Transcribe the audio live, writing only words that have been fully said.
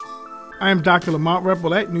I am Dr. Lamont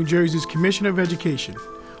Repollet, New Jersey's Commissioner of Education.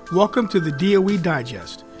 Welcome to the DOE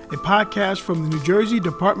Digest, a podcast from the New Jersey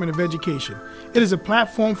Department of Education. It is a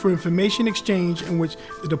platform for information exchange in which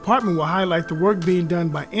the department will highlight the work being done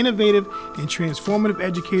by innovative and transformative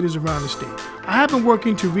educators around the state. I have been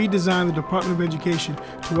working to redesign the Department of Education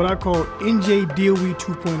to what I call NJ DOE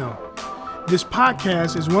 2.0. This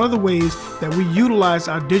podcast is one of the ways that we utilize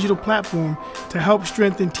our digital platform to help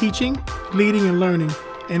strengthen teaching, leading, and learning,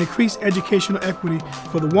 and increase educational equity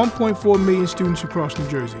for the 1.4 million students across New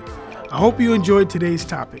Jersey. I hope you enjoyed today's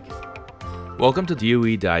topic. Welcome to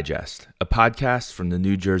DOE Digest, a podcast from the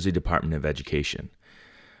New Jersey Department of Education.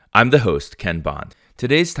 I'm the host, Ken Bond.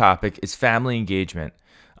 Today's topic is family engagement.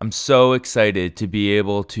 I'm so excited to be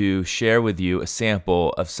able to share with you a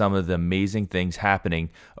sample of some of the amazing things happening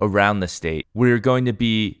around the state. We're going to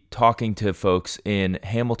be talking to folks in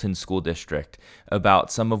Hamilton School District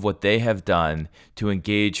about some of what they have done to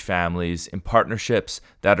engage families in partnerships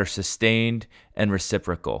that are sustained and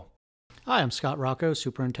reciprocal. Hi, I'm Scott Rocco,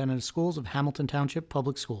 Superintendent of Schools of Hamilton Township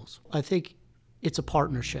Public Schools. I think it's a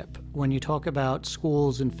partnership. When you talk about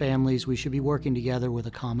schools and families, we should be working together with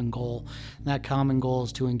a common goal. And that common goal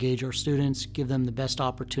is to engage our students, give them the best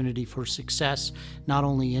opportunity for success, not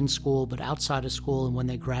only in school, but outside of school and when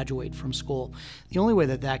they graduate from school. The only way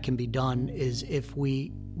that that can be done is if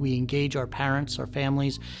we engage our parents, our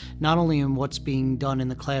families, not only in what's being done in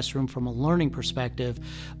the classroom from a learning perspective,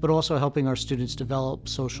 but also helping our students develop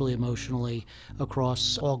socially, emotionally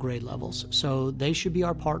across all grade levels. So they should be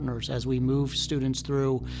our partners as we move students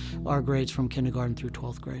through our grades from kindergarten through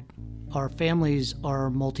 12th grade. Our families are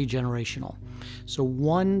multi-generational. So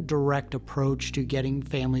one direct approach to getting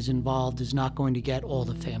families involved is not going to get all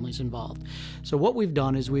the families involved. So what we've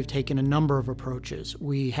done is we've taken a number of approaches.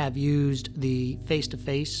 We have used the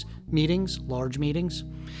face-to-face meetings, large meetings.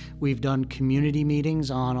 We've done community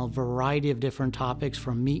meetings on a variety of different topics,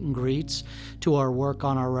 from meet and greets to our work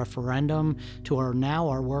on our referendum to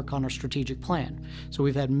our work on our strategic plan. So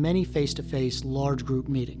we've had many face-to-face large group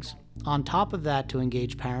meetings. On top of that, to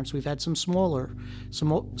engage parents, we've had some smaller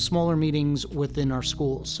meetings within our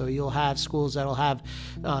schools. So you'll have schools that'll have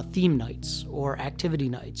theme nights or activity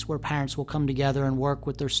nights where parents will come together and work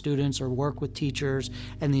with their students or work with teachers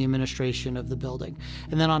and the administration of the building.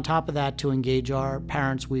 And then on top of that, to engage our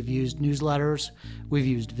parents, we've used newsletters, we've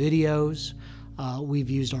used videos, we've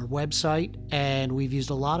used our website, and we've used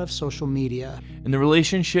a lot of social media. In the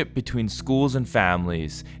relationship between schools and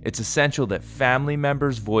families, it's essential that family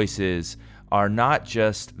members' voices are not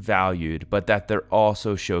just valued, but that they're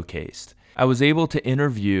also showcased. I was able to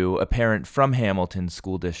interview a parent from Hamilton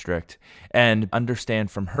School District and understand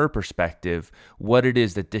from her perspective what it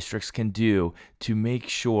is that districts can do to make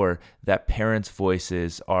sure that parents'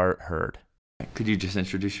 voices are heard. Could you just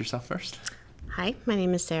introduce yourself first? Hi, my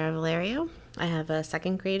name is Sarah Valerio. I have a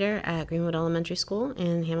second grader at Greenwood Elementary School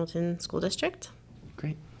in Hamilton School District.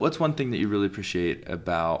 Great. What's one thing that you really appreciate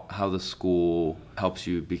about how the school helps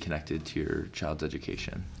you be connected to your child's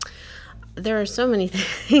education? There are so many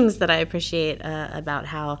things that I appreciate about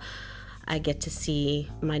how I get to see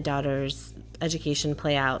my daughter's education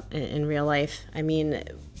play out in real life. I mean,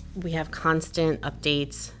 we have constant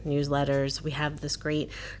updates, newsletters. We have this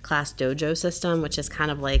great class dojo system, which is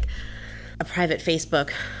kind of like a private Facebook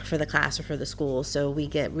for the class or for the school. So we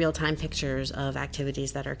get real-time pictures of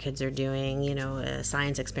activities that our kids are doing, a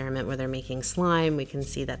science experiment where they're making slime. We can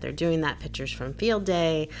see that they're doing that. Pictures from field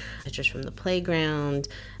day, pictures from the playground,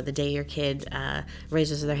 the day your kid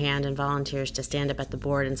raises their hand and volunteers to stand up at the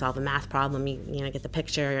board and solve a math problem. You get the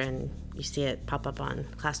picture and you see it pop up on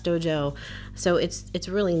Class Dojo. So it's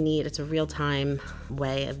really neat. It's a real-time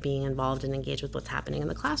way of being involved and engaged with what's happening in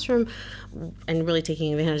the classroom and really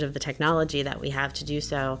taking advantage of the technology that we have to do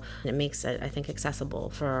so. It makes it, I think,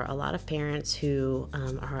 accessible for a lot of parents who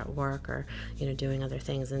are at work or doing other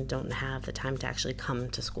things and don't have the time to actually come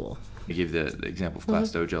to school. You gave the example of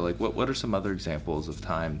Class Dojo. Like, what are some other examples of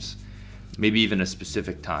times, maybe even a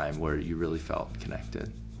specific time, where you really felt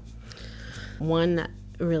connected? One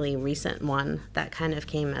really recent one that kind of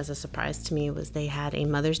came as a surprise to me was they had a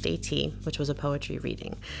Mother's Day tea, which was a poetry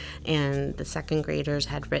reading. And the second graders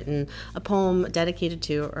had written a poem dedicated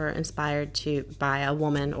to or inspired by a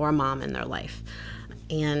woman or a mom in their life.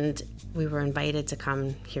 And we were invited to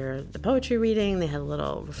come hear the poetry reading. They had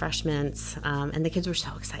little refreshments, and the kids were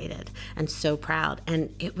so excited and so proud.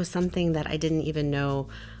 And it was something that I didn't even know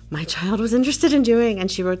my child was interested in doing.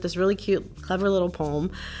 And she wrote this really cute, clever little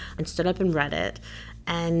poem and stood up and read it.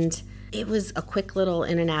 And It was a quick little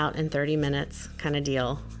in and out in 30 minutes kind of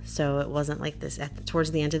deal. So it wasn't like this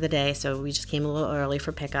towards the end of the day. So we just came a little early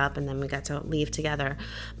for pickup and then we got to leave together.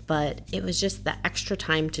 But it was just the extra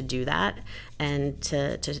time to do that and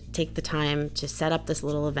to take the time to set up this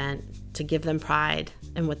little event, to give them pride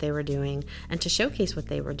in what they were doing and to showcase what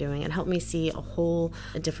they were doing and help me see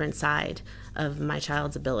a different side of my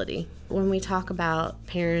child's ability. When we talk about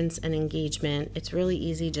parents and engagement, it's really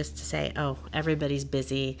easy just to say, oh, everybody's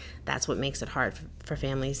busy. That's what makes it hard for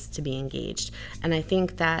families to be engaged. And I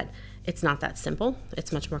think that it's not that simple.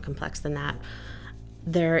 It's much more complex than that.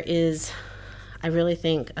 There is, I really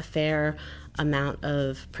think, a fair amount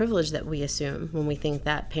of privilege that we assume when we think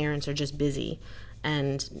that parents are just busy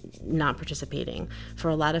and not participating. For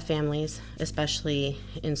a lot of families, especially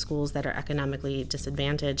in schools that are economically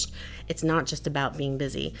disadvantaged, it's not just about being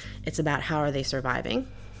busy. It's about how are they surviving.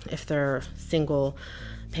 If they're single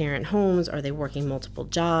parent homes, are they working multiple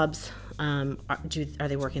jobs? Are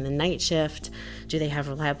they working the night shift? Do they have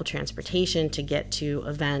reliable transportation to get to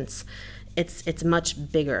events? It's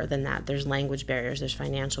much bigger than that. There's language barriers, there's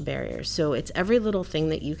financial barriers. So it's every little thing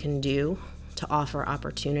that you can do to offer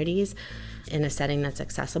opportunities in a setting that's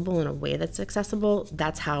accessible, in a way that's accessible.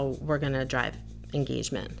 That's how we're going to drive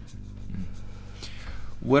engagement.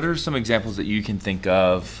 What are some examples that you can think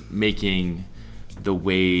of making the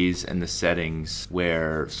ways and the settings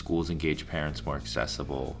where schools engage parents more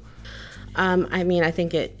accessible? I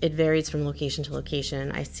think it varies from location to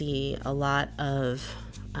location. I see a lot of,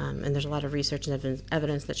 and there's a lot of research and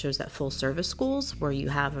evidence that shows that full service schools, where you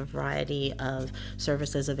have a variety of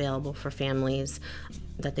services available for families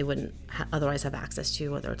that they wouldn't otherwise have access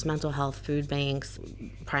to, whether it's mental health, food banks,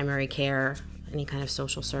 primary care, any kind of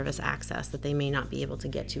social service access that they may not be able to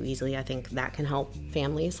get to easily. I think that can help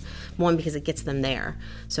families. One, because it gets them there.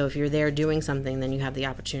 So if you're there doing something, then you have the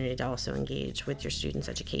opportunity to also engage with your student's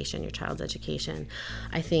education, your child's education.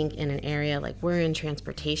 I think in an area like we're in,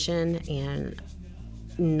 transportation and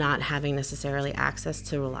not having necessarily access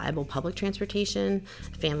to reliable public transportation,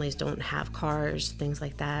 families don't have cars, things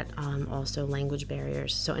like that, also language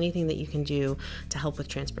barriers. So anything that you can do to help with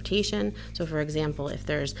transportation. So for example, if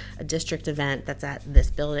there's a district event that's at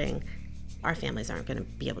this building, our families aren't going to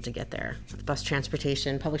be able to get there. Bus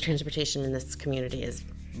transportation, public transportation in this community is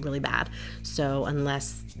really bad. So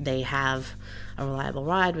unless they have a reliable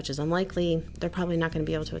ride, which is unlikely, they're probably not going to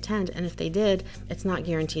be able to attend. And if they did, it's not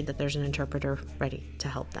guaranteed that there's an interpreter ready to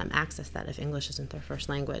help them access that if English isn't their first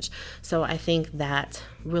language. So I think that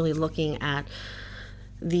really looking at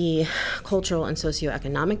the cultural and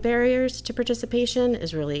socioeconomic barriers to participation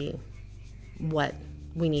is really what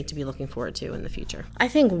we need to be looking forward to in the future. I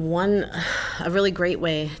think a really great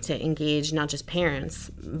way to engage not just parents,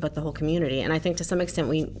 but the whole community, and I think to some extent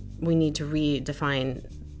we need to redefine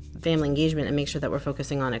family engagement and make sure that we're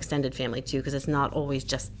focusing on extended family too, because it's not always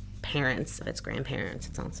just parents, it's grandparents,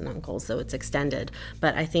 it's aunts and uncles, so it's extended.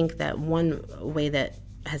 But I think that one way that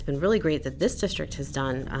has been really great that this district has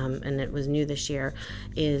done, and it was new this year,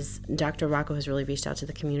 is Dr. Rocco has really reached out to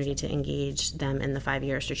the community to engage them in the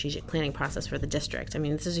 5-year strategic planning process for the district. I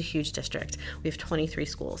mean, this is a huge district. We have 23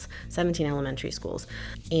 schools, 17 elementary schools,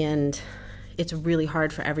 and it's really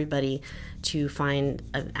hard for everybody to find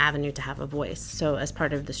an avenue to have a voice. So as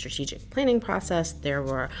part of the strategic planning process, there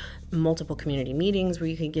were multiple community meetings where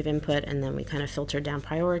you could give input, and then we kind of filtered down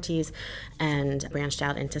priorities and branched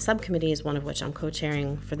out into subcommittees, one of which I'm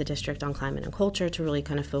co-chairing for the district on climate and culture, to really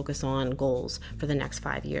kind of focus on goals for the next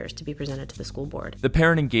 5 years to be presented to the school board. The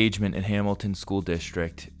parent engagement in Hamilton School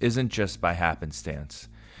District isn't just by happenstance.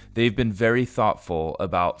 They've been very thoughtful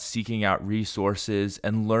about seeking out resources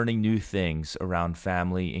and learning new things around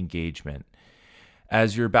family engagement.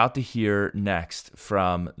 As you're about to hear next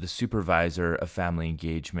from the supervisor of family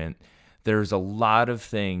engagement, there's a lot of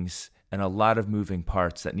things and a lot of moving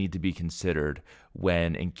parts that need to be considered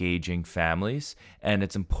when engaging families, and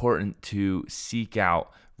it's important to seek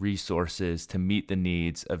out resources to meet the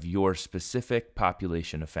needs of your specific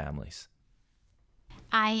population of families.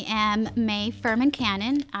 I am May Furman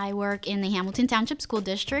Cannon. I work in the Hamilton Township School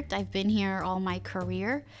District. I've been here all my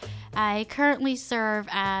career. I currently serve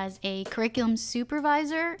as a curriculum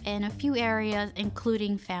supervisor in a few areas,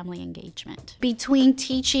 including family engagement. Between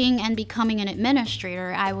teaching and becoming an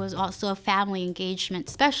administrator, I was also a family engagement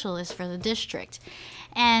specialist for the district.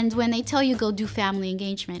 And when they tell you go do family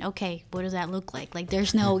engagement, okay, what does that look like? Like,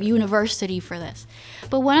 there's no university for this.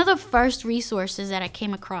 But one of the first resources that I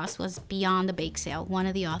came across was Beyond the Bake Sale. One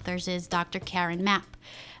of the authors is Dr. Karen Mapp.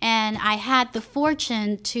 And I had the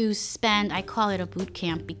fortune to spend, I call it a boot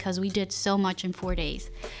camp because we did so much in 4 days,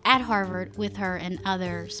 at Harvard with her and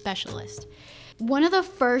other specialists. One of the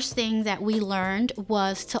first things that we learned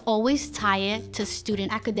was to always tie it to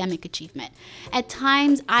student academic achievement. At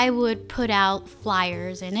times, I would put out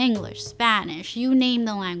flyers in English, Spanish, you name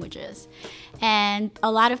the languages. And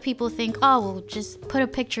a lot of people think, oh, well, just put a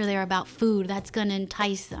picture there about food. That's going to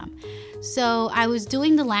entice them. So I was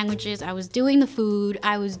doing the languages, I was doing the food,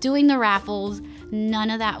 I was doing the raffles. None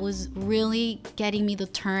of that was really getting me the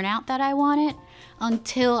turnout that I wanted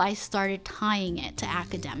until I started tying it to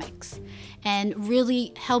academics and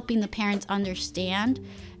really helping the parents understand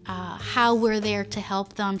how we're there to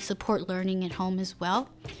help them support learning at home as well.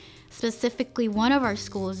 Specifically, one of our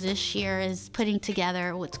schools this year is putting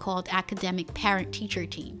together what's called academic parent-teacher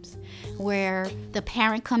teams, where the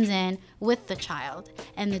parent comes in with the child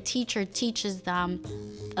and the teacher teaches them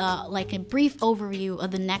like a brief overview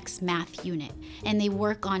of the next math unit, and they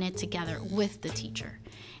work on it together with the teacher.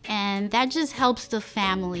 And that just helps the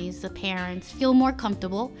families, the parents, feel more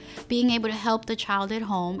comfortable being able to help the child at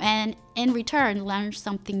home and in return learn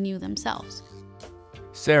something new themselves.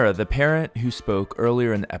 Sarah, the parent who spoke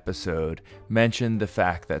earlier in the episode, mentioned the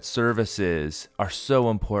fact that services are so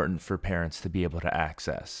important for parents to be able to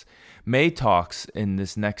access. May talks in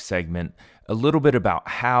this next segment a little bit about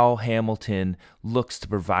how Hamilton looks to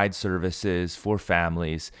provide services for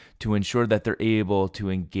families to ensure that they're able to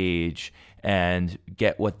engage and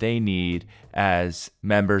get what they need as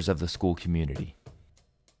members of the school community.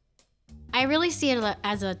 I really see it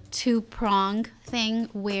as a two-pronged thing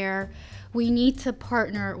where we need to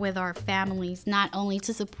partner with our families, not only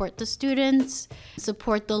to support the students,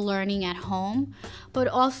 support the learning at home, but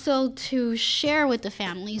also to share with the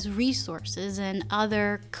families resources and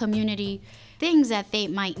other community things that they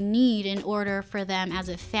might need in order for them as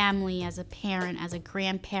a family, as a parent, as a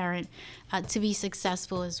grandparent, to be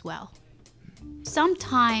successful as well.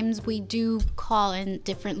 Sometimes we do call in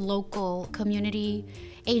different local community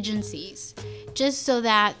agencies just so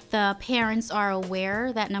that the parents are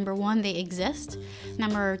aware that, number one, they exist,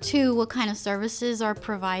 number two, what kind of services are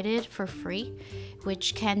provided for free,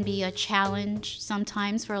 which can be a challenge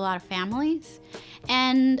sometimes for a lot of families.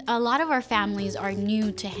 And a lot of our families are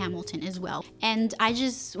new to Hamilton as well. And I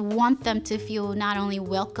just want them to feel not only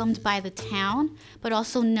welcomed by the town, but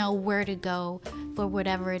also know where to go for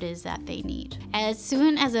whatever it is that they need. As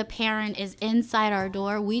soon as a parent is inside our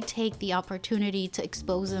door, we take the opportunity to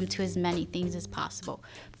expose them to as many things as possible.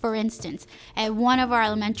 For instance, at one of our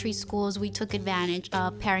elementary schools, we took advantage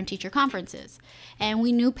of parent-teacher conferences. And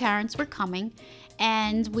we knew parents were coming.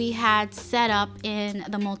 And we had set up in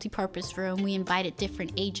the multipurpose room, we invited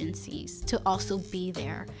different agencies to also be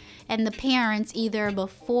there. And the parents, either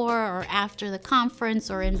before or after the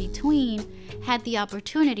conference or in between, had the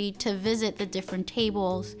opportunity to visit the different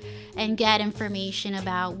tables and get information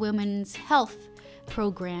about women's health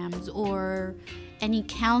programs or any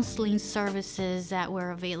counseling services that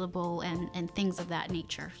were available and things of that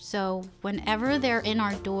nature. So whenever they're in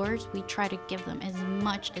our doors, we try to give them as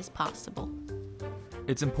much as possible.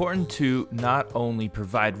 It's important to not only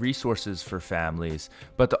provide resources for families,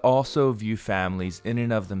 but to also view families in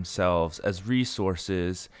and of themselves as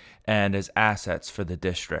resources and as assets for the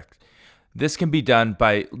district. This can be done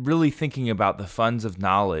by really thinking about the funds of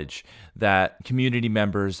knowledge that community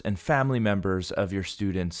members and family members of your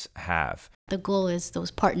students have. The goal is those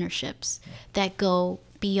partnerships that go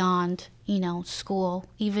beyond, school,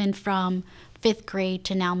 even from 5th grade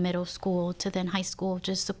to now middle school to then high school,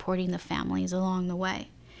 just supporting the families along the way.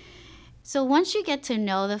 So once you get to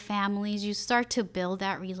know the families, you start to build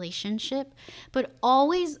that relationship, but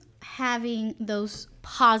always having those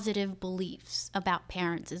positive beliefs about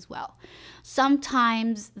parents as well.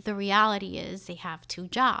 Sometimes the reality is they have 2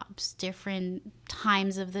 jobs, different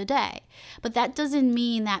times of the day. But that doesn't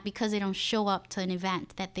mean that because they don't show up to an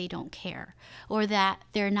event that they don't care or that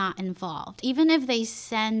they're not involved. Even if they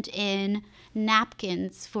send in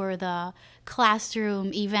napkins for the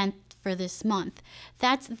classroom event for this month,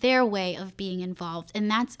 that's their way of being involved, and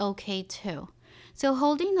that's okay too. So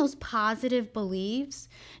holding those positive beliefs,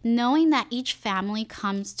 knowing that each family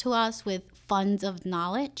comes to us with funds of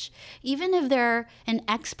knowledge, even if they're an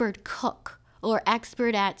expert cook or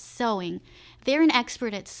expert at sewing, they're an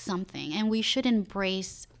expert at something, and we should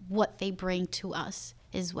embrace what they bring to us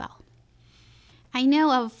as well. I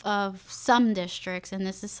know of some districts, and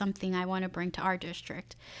this is something I want to bring to our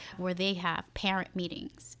district, where they have parent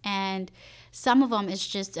meetings. And some of them is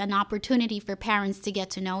just an opportunity for parents to get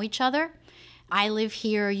to know each other. I live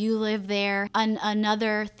here, you live there.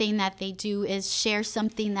 Another thing that they do is share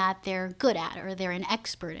something that they're good at or they're an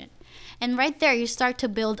expert in. And right there, you start to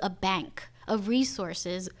build a bank of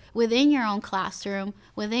resources within your own classroom,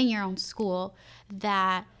 within your own school,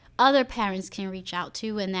 that other parents can reach out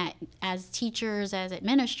to, and that as teachers, as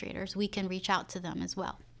administrators, we can reach out to them as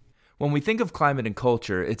well. When we think of climate and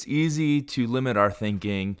culture, it's easy to limit our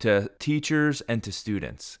thinking to teachers and to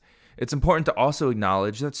students. It's important to also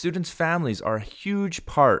acknowledge that students' families are a huge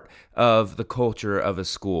part of the culture of a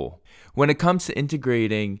school. When it comes to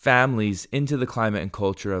integrating families into the climate and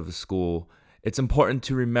culture of a school, it's important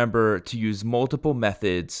to remember to use multiple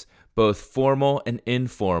methods, both formal and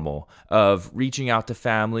informal, of reaching out to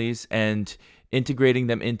families and integrating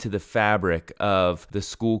them into the fabric of the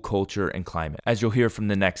school culture and climate, as you'll hear from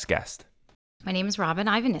the next guest. My name is Robin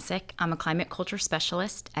Ivanisic. I'm a climate culture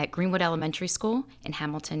specialist at Greenwood Elementary School in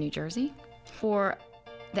Hamilton, New Jersey. For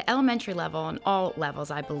the elementary level and all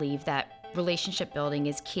levels, I believe that relationship building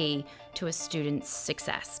is key to a student's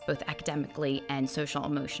success, both academically and social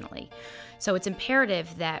emotionally. So it's imperative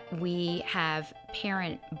that we have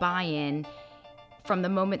parent buy-in from the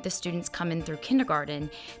moment the students come in through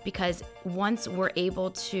kindergarten, because once we're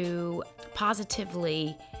able to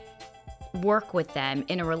positively work with them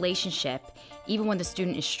in a relationship, even when the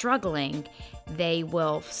student is struggling, they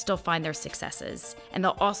will still find their successes. And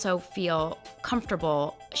they'll also feel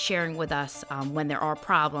comfortable sharing with us when there are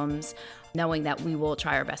problems, knowing that we will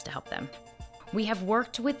try our best to help them. We have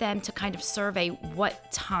worked with them to kind of survey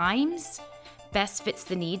what times best fits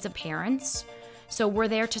the needs of parents. So we're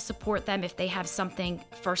there to support them if they have something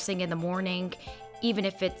first thing in the morning, even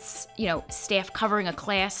if it's, staff covering a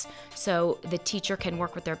class so the teacher can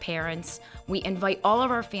work with their parents. We invite all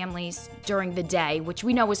of our families during the day, which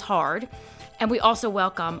we know is hard. And we also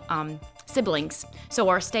welcome siblings. So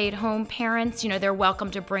our stay-at-home parents, they're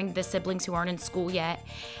welcome to bring the siblings who aren't in school yet.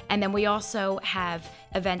 And then we also have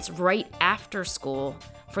events right after school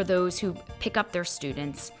for those who pick up their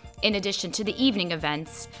students, in addition to the evening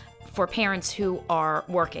events for parents who are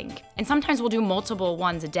working. And sometimes we'll do multiple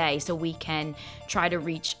ones a day so we can try to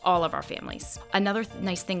reach all of our families. Another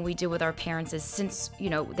nice thing we do with our parents is, since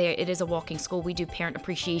it is a walking school, we do parent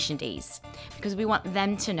appreciation days, because we want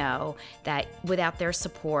them to know that without their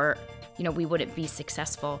support, we wouldn't be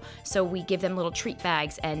successful. So we give them little treat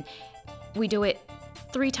bags, and we do it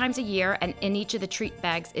 3 times a year, and in each of the treat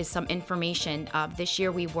bags is some information. This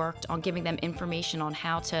year we worked on giving them information on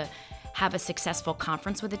how to have a successful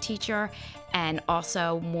conference with a teacher, and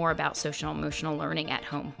also more about social and emotional learning at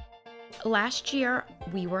home. Last year,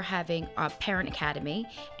 we were having a parent academy,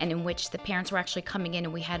 and in which the parents were actually coming in,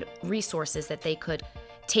 and we had resources that they could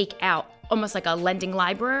take out, almost like a lending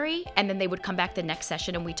library, and then they would come back the next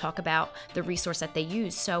session and we talk about the resource that they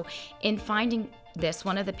used. So in finding this,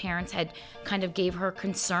 one of the parents had kind of gave her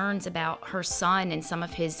concerns about her son and some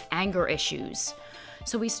of his anger issues.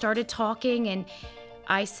 So we started talking, and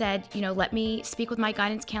I said, let me speak with my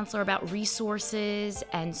guidance counselor about resources.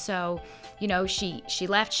 And so, she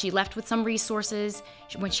left with some resources.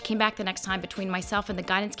 When she came back the next time, between myself and the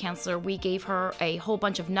guidance counselor, we gave her a whole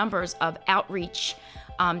bunch of numbers of outreach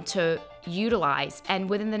to utilize. And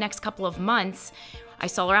within the next couple of months, I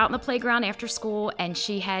saw her out in the playground after school, and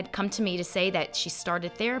she had come to me to say that she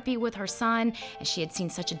started therapy with her son, and she had seen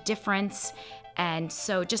such a difference. And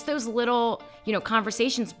so just those little,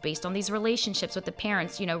 conversations based on these relationships with the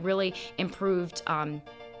parents, really improved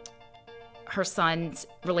her son's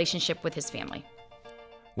relationship with his family.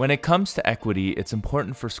 When it comes to equity, it's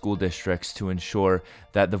important for school districts to ensure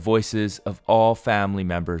that the voices of all family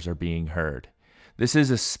members are being heard. This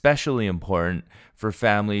is especially important for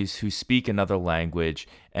families who speak another language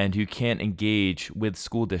and who can't engage with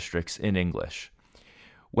school districts in English.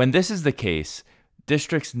 When this is the case,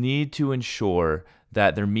 districts need to ensure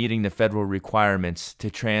that they're meeting the federal requirements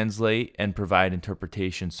to translate and provide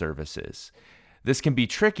interpretation services. This can be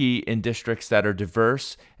tricky in districts that are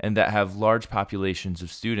diverse and that have large populations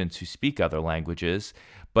of students who speak other languages,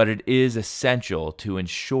 but it is essential to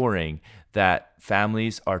ensuring that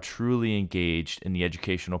families are truly engaged in the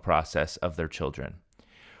educational process of their children.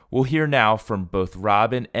 We'll hear now from both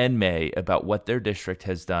Robin and May about what their district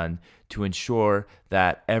has done to ensure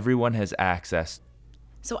that everyone has access.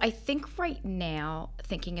 So I think right now,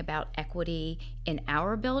 thinking about equity in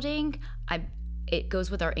our building, it goes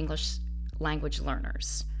with our English language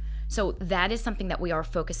learners. So that is something that we are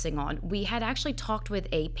focusing on. We had actually talked with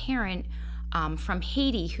a parent from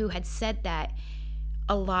Haiti who had said that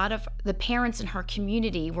a lot of the parents in her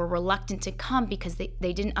community were reluctant to come because they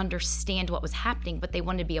didn't understand what was happening, but they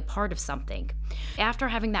wanted to be a part of something. After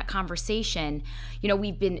having that conversation,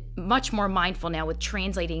 we've been much more mindful now with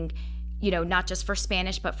translating, not just for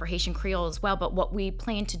Spanish, but for Haitian Creole as well. But what we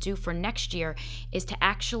plan to do for next year is to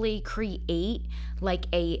actually create like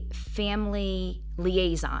a family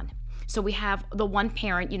liaison. So we have the one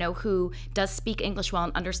parent, who does speak English well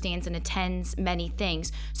and understands and attends many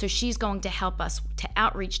things. So she's going to help us to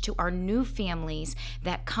outreach to our new families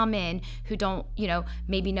that come in who don't,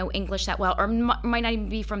 maybe know English that well, or might not even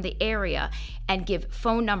be from the area, and give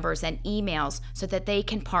phone numbers and emails so that they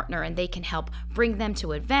can partner and they can help bring them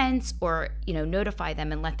to events or, notify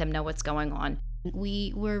them and let them know what's going on.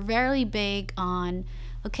 We were very big on,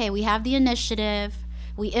 okay, we have the initiative,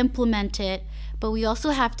 we implement it, but we also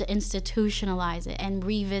have to institutionalize it and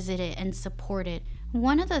revisit it and support it.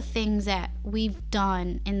 One of the things that we've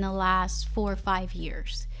done in the last 4 or 5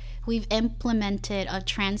 years, we've implemented a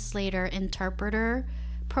translator-interpreter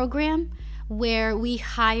program where we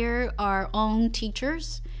hire our own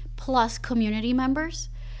teachers plus community members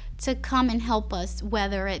to come and help us,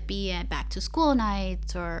 whether it be at back to school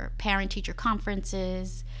nights or parent-teacher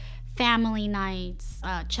conferences, family nights,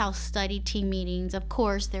 child study team meetings. Of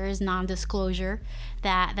course, there is non-disclosure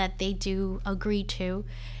that they do agree to.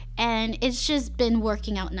 And it's just been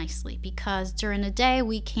working out nicely because during the day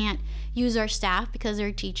we can't use our staff because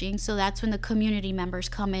they're teaching. So that's when the community members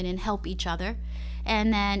come in and help each other.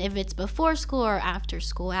 And then if it's before school or after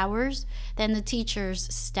school hours, then the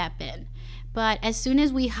teachers step in. But as soon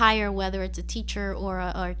as we hire, whether it's a teacher or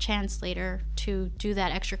a translator to do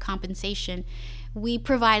that extra compensation, we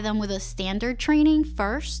provide them with a standard training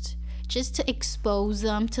first, just to expose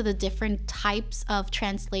them to the different types of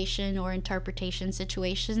translation or interpretation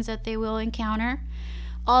situations that they will encounter.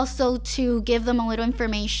 Also to give them a little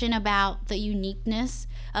information about the uniqueness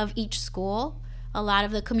of each school. A lot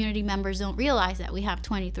of the community members don't realize that we have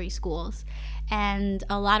 23 schools. And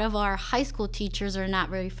a lot of our high school teachers are not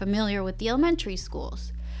very familiar with the elementary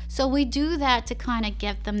schools. So we do that to kind of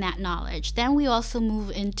give them that knowledge. Then we also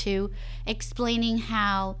move into explaining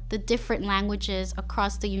how the different languages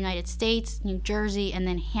across the United States, New Jersey, and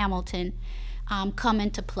then Hamilton come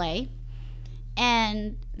into play.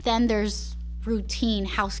 And then there's routine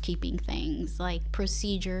housekeeping things like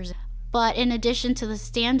procedures. But in addition to the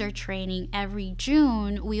standard training, every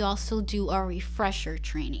June, we also do our refresher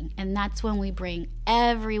training. And that's when we bring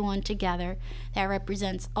everyone together that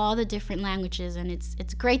represents all the different languages. And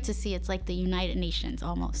it's great to see. It's like the United Nations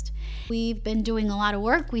almost. We've been doing a lot of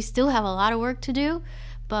work. We still have a lot of work to do,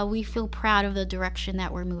 but we feel proud of the direction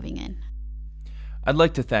that we're moving in. I'd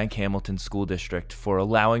like to thank Hamilton School District for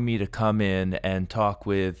allowing me to come in and talk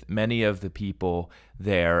with many of the people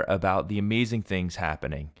there about the amazing things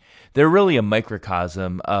happening. They're really a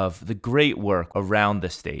microcosm of the great work around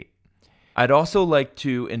the state. I'd also like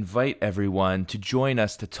to invite everyone to join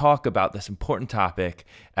us to talk about this important topic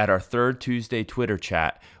at our third Tuesday Twitter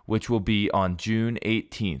chat, which will be on June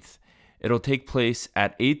 18th. It'll take place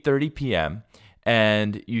at 8:30 p.m.,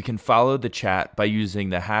 and you can follow the chat by using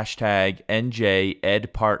the hashtag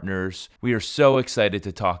NJEdPartners. We are so excited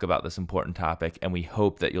to talk about this important topic, and we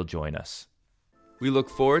hope that you'll join us. We look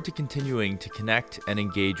forward to continuing to connect and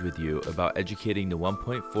engage with you about educating the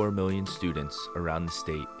 1.4 million students around the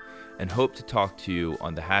state, and hope to talk to you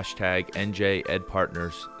on the hashtag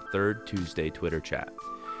NJEdPartners third Tuesday Twitter chat.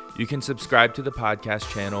 You can subscribe to the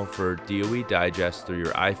podcast channel for DOE Digest through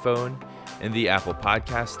your iPhone and the Apple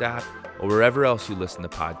Podcast app, or wherever else you listen to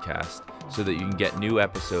podcasts, so that you can get new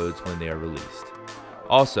episodes when they are released.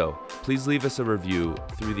 Also, please leave us a review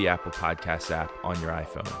through the Apple Podcast app on your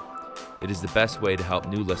iPhone. It is the best way to help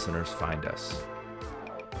new listeners find us.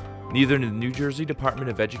 Neither the New Jersey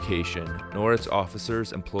Department of Education nor its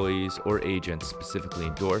officers, employees, or agents specifically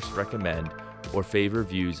endorse, recommend, or favor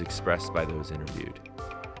views expressed by those interviewed.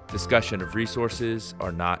 Discussion of resources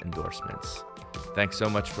are not endorsements. Thanks so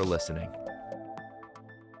much for listening.